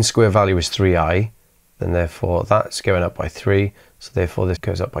root mean square value is 3I, then therefore that's going up by 3. So therefore this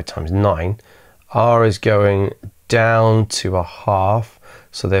goes up by times 9. R is going down to a half.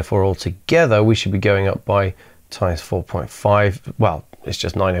 So therefore altogether we should be going up by times 4.5. Well, it's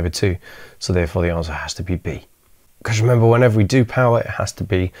just 9 over 2. So therefore the answer has to be B. Because remember, whenever we do power, it has to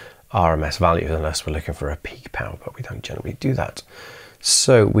be RMS values unless we're looking for a peak power, but we don't generally do that.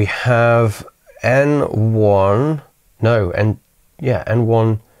 So we have N1, no,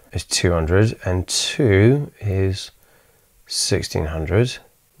 N1 is 200, N2 is 1600.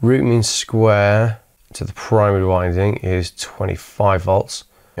 Root mean square to the primary winding is 25 volts.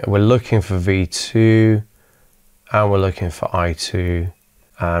 We're looking for V2 and we're looking for I2,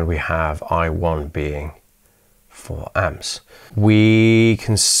 and we have I1 being 4 amps. We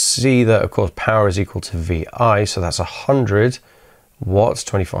can see that of course power is equal to VI, so that's 100 watts,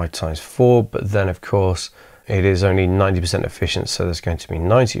 25 times 4, but then of course it is only 90% efficient, so there's going to be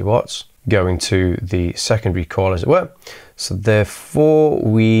 90 watts going to the secondary coil, as it were. So therefore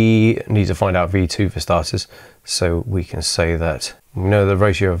we need to find out V2 for starters, so we can say that we know the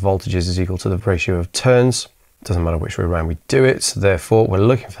ratio of voltages is equal to the ratio of turns. Doesn't matter which way around we do it, so therefore we're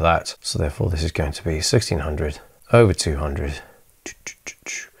looking for that. So therefore this is going to be 1600 over 200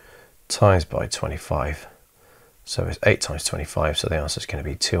 times by 25. So it's 8 times 25, so the answer is going to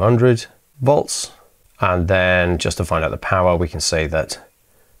be 200 volts. And then just to find out the power, we can say that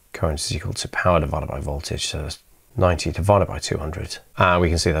current is equal to power divided by voltage, so that's 90 divided by 200. And we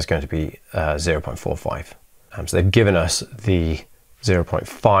can see that's going to be 0.45. So they've given us the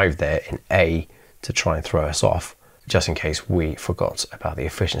 0.5 there in A to try and throw us off, just in case we forgot about the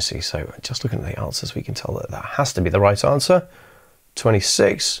efficiency. So just looking at the answers, we can tell that that has to be the right answer.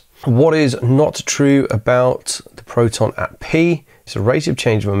 26. What is not true about the proton at P? So rate of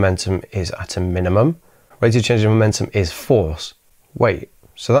change of momentum is at a minimum. Rate of change of momentum is force. Wait,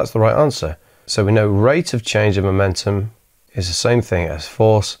 so that's the right answer. So we know rate of change of momentum is the same thing as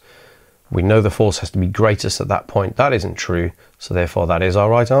force. We know the force has to be greatest at that point. That isn't true, so therefore that is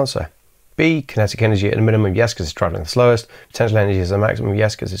our right answer. B, kinetic energy at a minimum, yes, because it's traveling the slowest. Potential energy is at a maximum,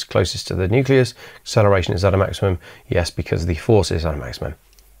 yes, because it's closest to the nucleus. Acceleration is at a maximum, yes, because the force is at a maximum.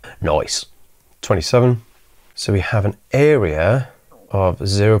 Nice. 27. So we have an area of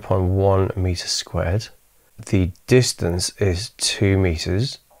 0.1 meters squared. The distance is 2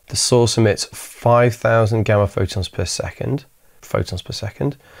 meters. The source emits 5,000 gamma photons per second.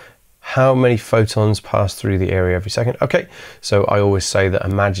 How many photons pass through the area every second? Okay, so I always say that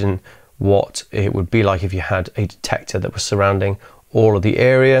imagine what it would be like if you had a detector that was surrounding all of the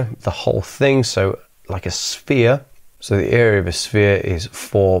area, the whole thing, so like a sphere. So the area of a sphere is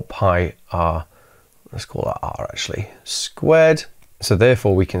 4 pi r, let's call that r actually, squared. So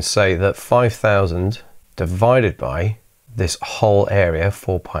therefore we can say that 5,000 divided by this whole area,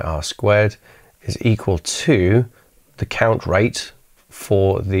 4 pi r squared, is equal to the count rate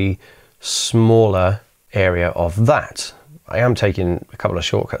for the smaller area of that. I am taking a couple of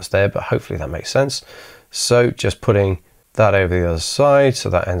shortcuts there, but hopefully that makes sense. So just putting that over the other side, so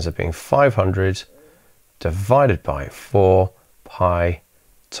that ends up being 500 divided by 4 pi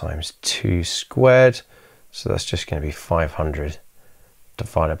times 2 squared. So that's just going to be 500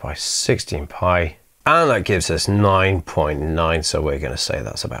 divided by 16 pi. And that gives us 9.9. So we're going to say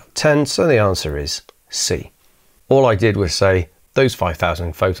that's about 10. So the answer is C. All I did was say those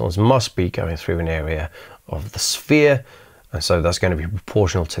 5,000 photons must be going through an area of the sphere, and so that's going to be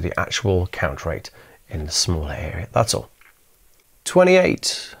proportional to the actual count rate in the smaller area. That's all.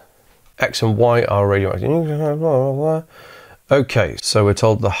 28. X and Y are radioactive. Okay, so we're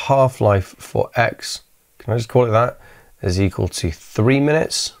told the half-life for X, can I just call it that, is equal to 3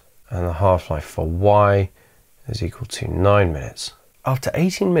 minutes, and the half-life for Y is equal to 9 minutes. After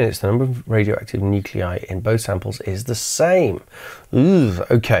 18 minutes, the number of radioactive nuclei in both samples is the same. Ooh,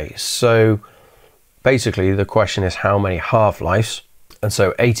 okay, so basically the question is how many half-lives, and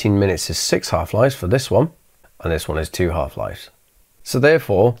so 18 minutes is 6 half-lives for this one, and this one is 2 half-lives. So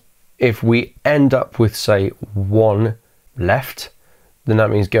therefore, if we end up with, say, 1 left, then that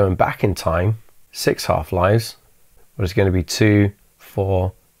means going back in time, 6 half-lives, but it's going to be 2,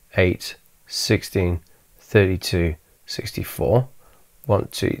 4, 8, 16, 32, 64. 1,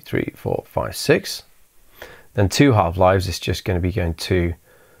 2, 3, 4, 5, 6. Then 2 half-lives is just going to be going 2,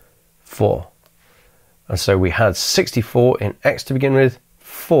 4. And so we had 64 in X to begin with,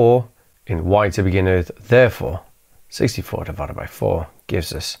 4 in Y to begin with. Therefore, 64 divided by 4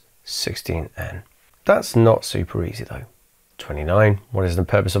 gives us 16N. That's not super easy though. 29. What is the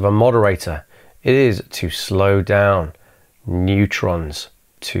purpose of a moderator? It is to slow down neutrons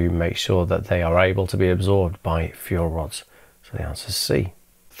to make sure that they are able to be absorbed by fuel rods. So the answer is C.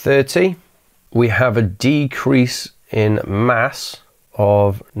 30. We have a decrease in mass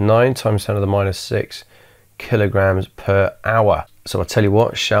of 9 times 10 to the minus 6 kilograms per hour. So I'll tell you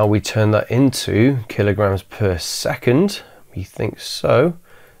what, shall we turn that into kilograms per second? We think so.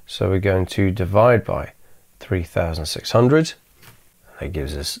 So we're going to divide by 3,600. That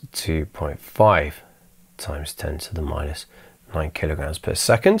gives us 2.5 times 10 to the minus 9 kilograms per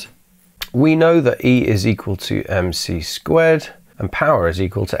second. We know that E is equal to mc squared and power is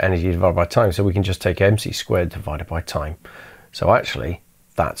equal to energy divided by time. So we can just take mc squared divided by time. So actually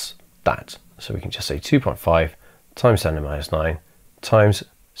that's that. So we can just say 2.5 times 10 to the minus 9 times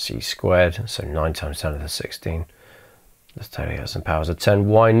c squared. So 9 times 10 to the 16. Let's tell you some powers of 10.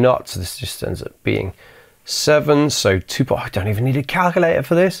 Why not? So this just ends up being 7. So 2. I don't even need a calculator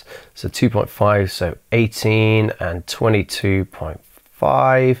for this. So 2.5. So 18 and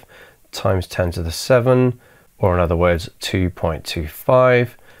 22.5 times 10 to the 7, or in other words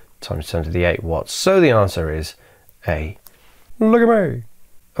 2.25 times 10 to the 8 watts. So the answer is A. Look at me.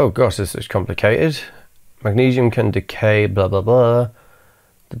 Oh gosh, this is complicated. Magnesium can decay, blah blah blah.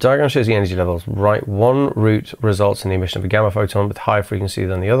 The diagram shows the energy levels. Right, one root results in the emission of a gamma photon with higher frequency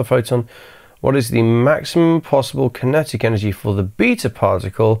than the other photon. What is the maximum possible kinetic energy for the beta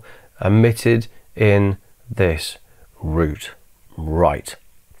particle emitted in this root? Right.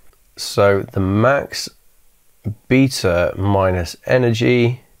 So the max beta minus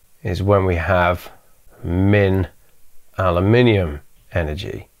energy is when we have min aluminium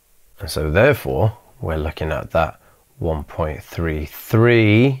energy. And so therefore, we're looking at that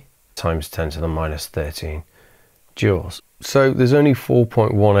 1.33 times 10 to the minus 13 joules. So there's only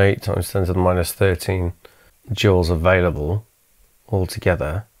 4.18 times 10 to the minus 13 joules available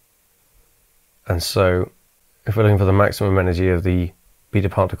altogether. And so if we're looking for the maximum energy of the beta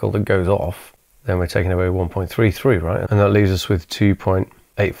particle that goes off, then we're taking away 1.33, right? And that leaves us with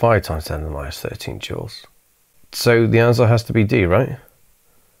 2.85 times 10 to the minus 13 joules. So the answer has to be D, right?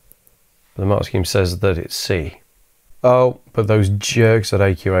 The mark scheme says that it's C. Oh, but those jerks at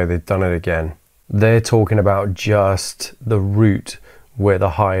AQA, they've done it again. They're talking about just the root where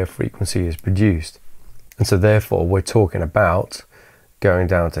the higher frequency is produced. And so therefore we're talking about going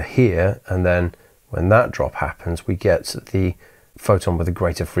down to here, and then when that drop happens, we get the photon with a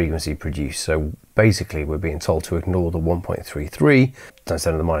greater frequency produced. So basically we're being told to ignore the 1.33 times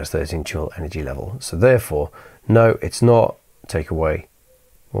 10 to the minus 13 joule energy level. So therefore, no, it's not take away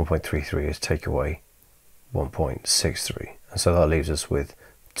 1.33, is take away 1.63. And so that leaves us with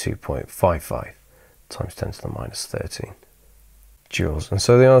 2.55 times 10 to the minus 13 joules. And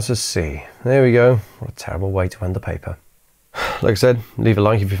so the answer is C. There we go. What a terrible way to end the paper. Like I said, leave a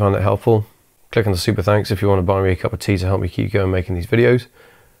like if you found it helpful. Click on the super thanks if you want to buy me a cup of tea to help me keep going making these videos.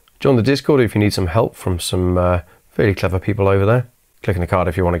 Join the Discord if you need some help from some fairly clever people over there. Click on the card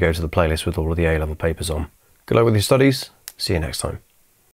if you want to go to the playlist with all of the A-level papers on. Good luck with your studies. See you next time.